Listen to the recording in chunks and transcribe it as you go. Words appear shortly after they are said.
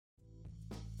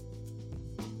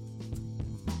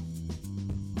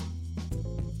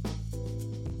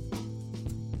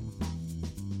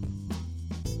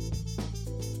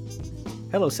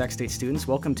Hello, Sac State students.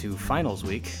 Welcome to Finals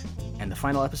Week and the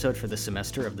final episode for this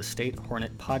semester of the State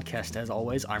Hornet podcast. As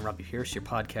always, I'm Robbie Pierce, your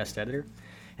podcast editor,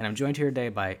 and I'm joined here today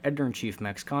by Editor-in-Chief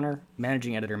Max Connor,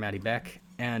 Managing Editor Maddie Beck,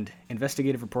 and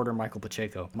Investigative Reporter Michael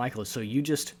Pacheco. Michael, so you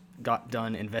just got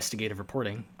done investigative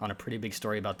reporting on a pretty big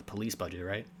story about the police budget,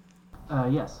 right?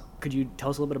 Yes. Could you tell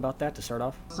us a little bit about that to start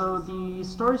off? So the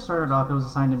story started off, it was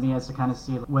assigned to me as to kind of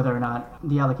see whether or not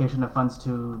the allocation of funds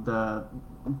to the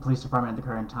police department at the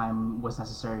current time was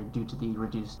necessary due to the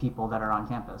reduced people that are on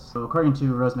campus. So according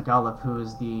to Rose McAuliffe, who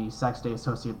is the Sac State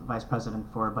Associate Vice President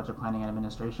for Budget Planning and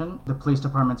Administration, the police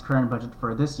department's current budget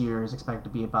for this year is expected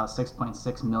to be about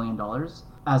 $6.6 million.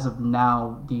 As of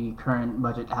now, the current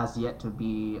budget has yet to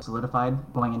be solidified.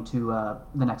 Going into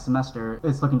the next semester,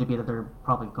 it's looking to be that there are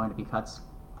probably going to be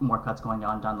more cuts going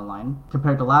on down the line.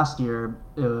 Compared to last year,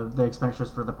 the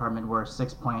expenditures for the department were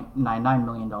 $6.99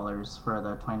 million for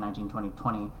the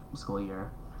 2019-2020 school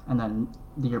year. And then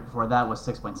the year before that was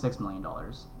 $6.6 million.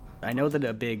 I know that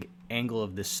a big angle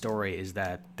of this story is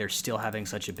that they're still having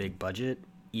such a big budget,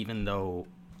 even though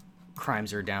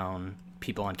crimes are down,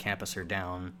 people on campus are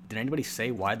down. Did anybody say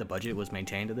why the budget was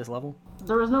maintained at this level?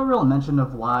 There was no real mention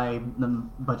of why the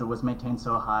budget was maintained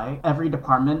so high. Every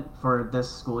department for this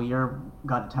school year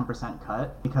got a 10%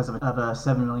 cut because of a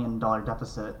 $7 million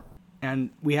deficit. And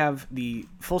we have the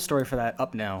full story for that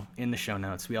up now in the show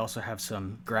notes. We also have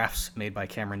some graphs made by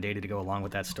Cameron Data to go along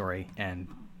with that story and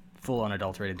full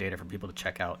unadulterated data for people to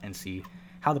check out and see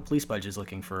how the police budget is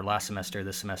looking for last semester,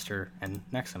 this semester, and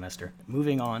next semester.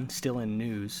 Moving on, still in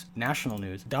news, national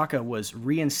news, DACA was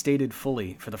reinstated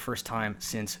fully for the first time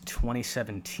since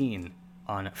 2017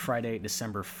 on Friday,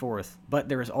 December 4th. But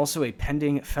there is also a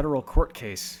pending federal court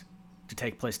case to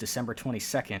take place December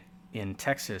 22nd in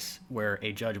Texas, where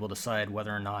a judge will decide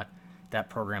whether or not that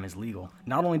program is legal.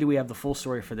 Not only do we have the full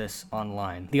story for this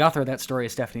online, the author of that story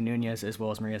is Stephanie Nunez, as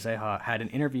well as Maria Zeha, had an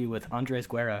interview with Andres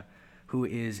Guerra, who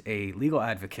is a legal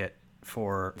advocate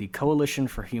for the Coalition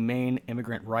for Humane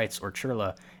Immigrant Rights, or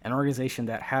CHIRLA, an organization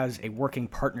that has a working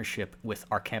partnership with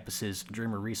our campus's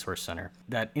Dreamer Resource Center.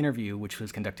 That interview, which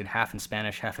was conducted half in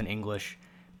Spanish, half in English,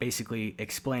 basically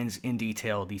explains in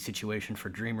detail the situation for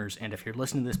Dreamers. And if you're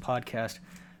listening to this podcast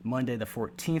Monday the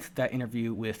 14th, that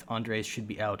interview with Andres should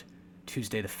be out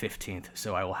Tuesday the 15th,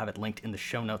 so I will have it linked in the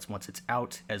show notes once it's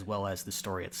out, as well as the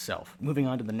story itself. Moving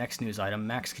on to the next news item,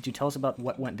 Max, could you tell us about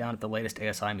what went down at the latest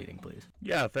ASI meeting, please?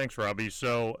 Yeah, thanks, Robbie.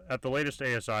 So at the latest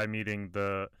ASI meeting,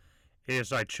 the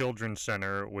ASI Children's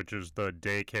Center, which is the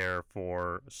daycare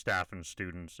for staff and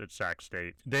students at Sac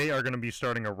State, they are going to be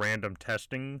starting a random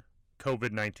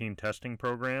COVID-19 testing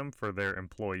program for their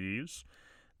employees.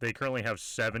 They currently have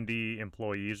 70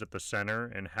 employees at the center,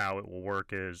 and how it will work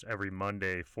is every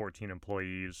Monday, 14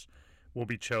 employees will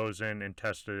be chosen and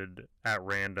tested at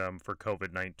random for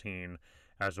COVID-19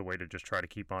 as a way to just try to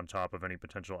keep on top of any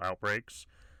potential outbreaks.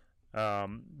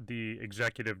 The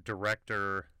executive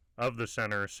director of the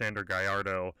center, Sandra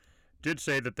Gallardo, did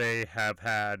say that they have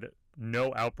had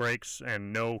no outbreaks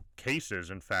and no cases,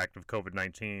 in fact, of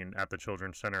COVID-19 at the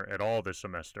Children's Center at all this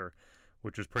semester,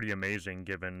 which is pretty amazing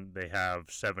given they have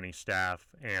 70 staff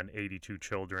and 82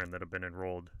 children that have been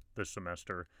enrolled this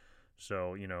semester.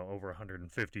 So, over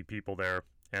 150 people there,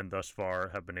 and thus far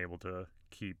have been able to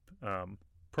keep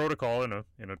protocol in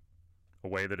a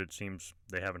way that it seems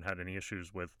they haven't had any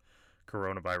issues with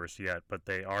coronavirus yet. But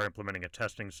they are implementing a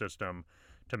testing system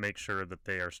to make sure that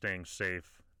they are staying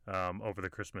safe over the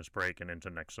Christmas break and into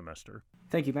next semester.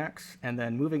 Thank you, Max. And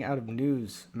then moving out of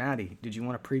news, Maddie, did you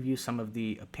want to preview some of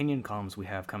the opinion columns we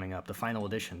have coming up, the final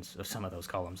editions of some of those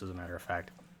columns, as a matter of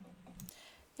fact?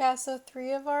 Yeah, so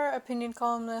 3 of our opinion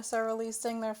columnists are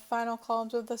releasing their final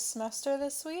columns of the semester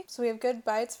this week. So we have good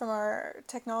bites from our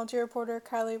technology reporter,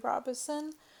 Kylie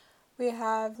Robinson. We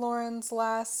have Lauren's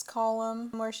last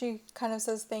column where she kind of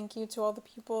says thank you to all the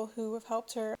people who have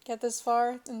helped her get this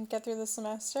far and get through the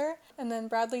semester. And then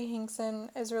Bradley Hinkson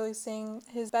is releasing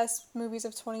his best movies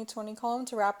of 2020 column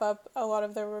to wrap up a lot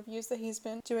of the reviews that he's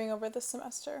been doing over the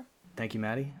semester. Thank you,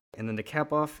 Maddie. And then to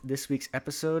cap off this week's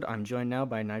episode, I'm joined now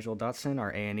by Nigel Dotson,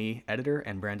 our A&E editor,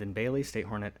 and Brandon Bailey, State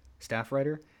Hornet staff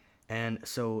writer. And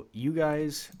so you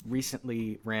guys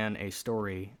recently ran a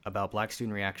story about Black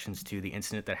student reactions to the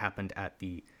incident that happened at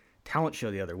the talent show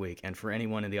the other week. And for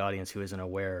anyone in the audience who isn't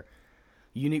aware,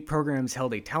 Unique Programs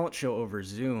held a talent show over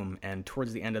Zoom, and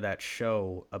towards the end of that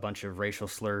show, a bunch of racial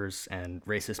slurs and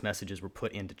racist messages were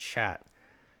put into chat.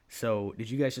 So did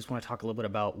you guys just want to talk a little bit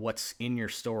about what's in your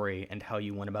story and how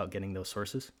you went about getting those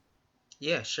sources?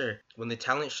 Yeah, sure. When the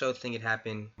talent show thing had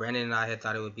happened, Brandon and I had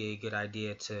thought it would be a good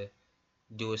idea to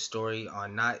do a story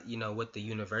on not, what the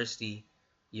university,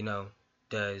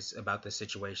 does about the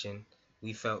situation,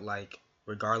 we felt like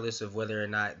regardless of whether or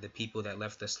not the people that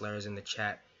left the slurs in the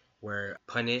chat were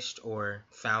punished or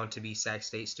found to be Sac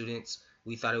State students,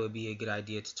 we thought it would be a good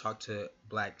idea to talk to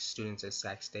black students at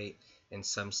Sac State and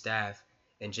some staff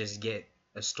and just get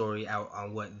a story out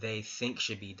on what they think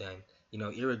should be done. You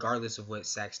know, irregardless of what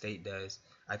Sac State does,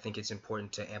 I think it's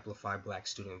important to amplify black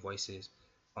student voices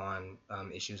on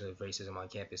issues of racism on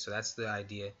campus. So that's the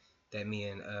idea that me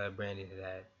and Brandon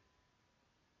had.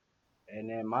 And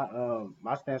then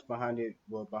my stance behind it,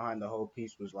 well, behind the whole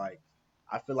piece was like,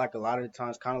 I feel like a lot of the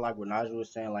times, kind of like what Nigel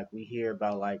was saying, like we hear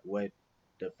about like what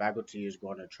the faculty is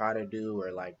going to try to do,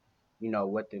 or like,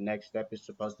 what the next step is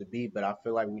supposed to be. But I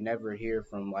feel like we never hear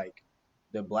from like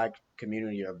the black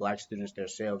community or black students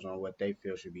themselves on what they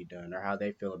feel should be done or how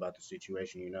they feel about the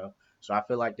situation. So I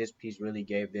feel like this piece really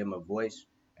gave them a voice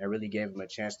and really gave them a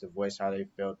chance to voice how they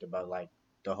felt about like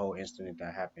the whole incident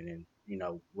that happened and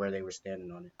where they were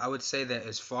standing on it. I would say that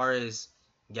as far as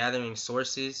gathering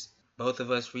sources, both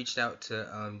of us reached out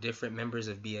to different members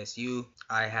of BSU.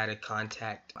 I had a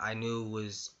contact I knew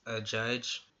was a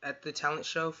judge at the talent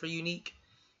show for Unique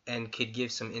and could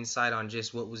give some insight on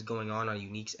just what was going on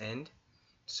Unique's end.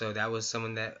 So that was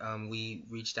someone that we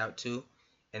reached out to.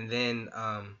 And then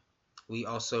we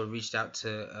also reached out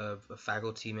to a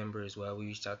faculty member as well. We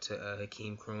reached out to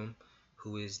Hakeem Kroom,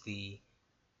 who is the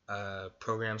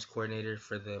programs coordinator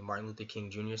for the Martin Luther King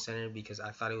Jr. Center, because I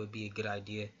thought it would be a good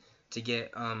idea to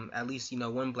get at least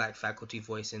one black faculty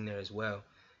voice in there as well,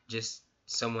 just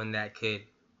someone that could,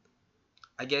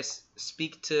 I guess,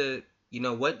 speak to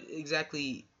what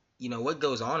exactly what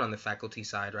goes on the faculty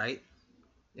side, right,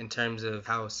 in terms of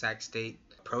how Sac State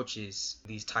approaches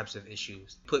these types of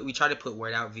issues. We try to put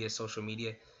word out via social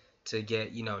media to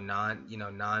get non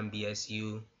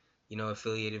BSU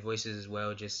affiliated voices as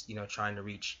well, just trying to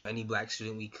reach any black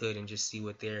student we could and just see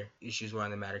what their issues were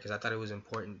on the matter, because I thought it was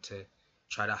important to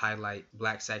try to highlight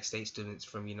black Sac State students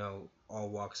from all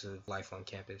walks of life on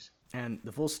campus. And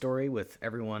the full story with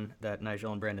everyone that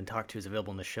Nigel and Brandon talked to is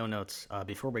available in the show notes.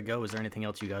 Before we go, is there anything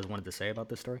else you guys wanted to say about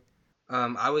this story?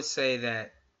 I would say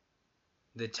that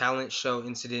the talent show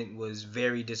incident was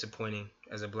very disappointing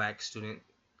as a black student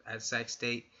at Sac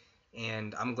State,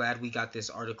 and I'm glad we got this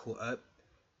article up,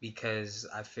 because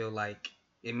I feel like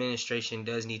administration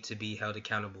does need to be held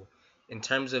accountable. In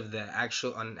terms of the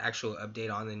actual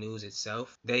update on the news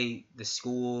itself, the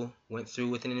school went through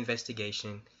with an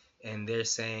investigation, and they're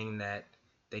saying that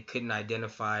they couldn't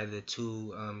identify the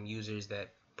two users that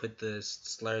put the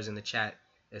slurs in the chat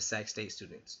as Sac State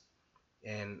students.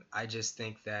 And I just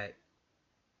think that,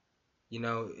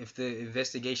 if the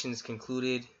investigation is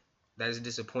concluded, that is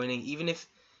disappointing.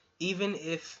 Even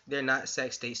if they're not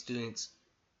Sac State students,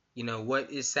 what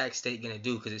is Sac State going to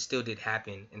do? Because it still did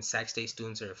happen, and Sac State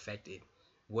students are affected.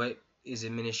 What is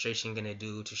administration going to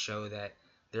do to show that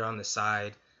they're on the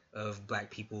side of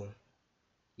black people,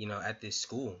 at this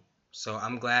school? So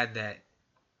I'm glad that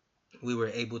we were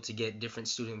able to get different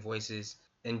student voices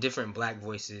and different black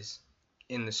voices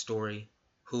in the story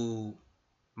who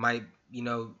might,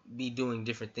 be doing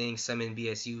different things. Some in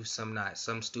BSU, some not.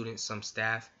 Some students, some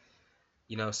staff.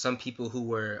 Some people who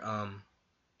were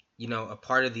a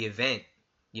part of the event,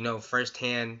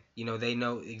 firsthand, they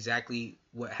know exactly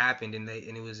what happened, and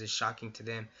it was as shocking to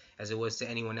them as it was to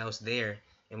anyone else there.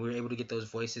 And we were able to get those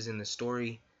voices in the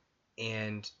story,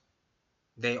 and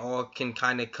they all can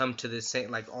kind of come to the same,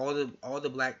 like all the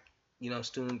black,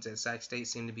 students at Sac State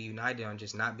seem to be united on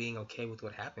just not being okay with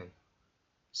what happened.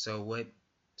 So what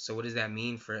does that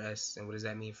mean for us, and what does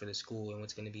that mean for the school, and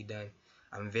what's going to be done?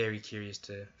 I'm very curious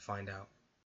to find out.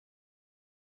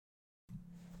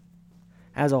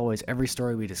 As always, every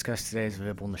story we discuss today is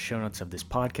available in the show notes of this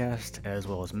podcast, as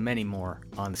well as many more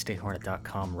on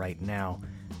thestatehornet.com right now.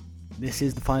 This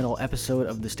is the final episode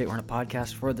of the State Hornet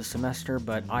podcast for the semester,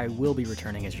 but I will be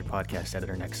returning as your podcast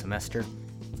editor next semester.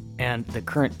 And the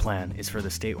current plan is for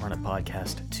the State Hornet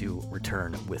podcast to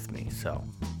return with me. So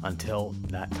until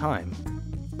that time,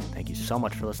 thank you so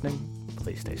much for listening.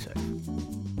 Please stay safe.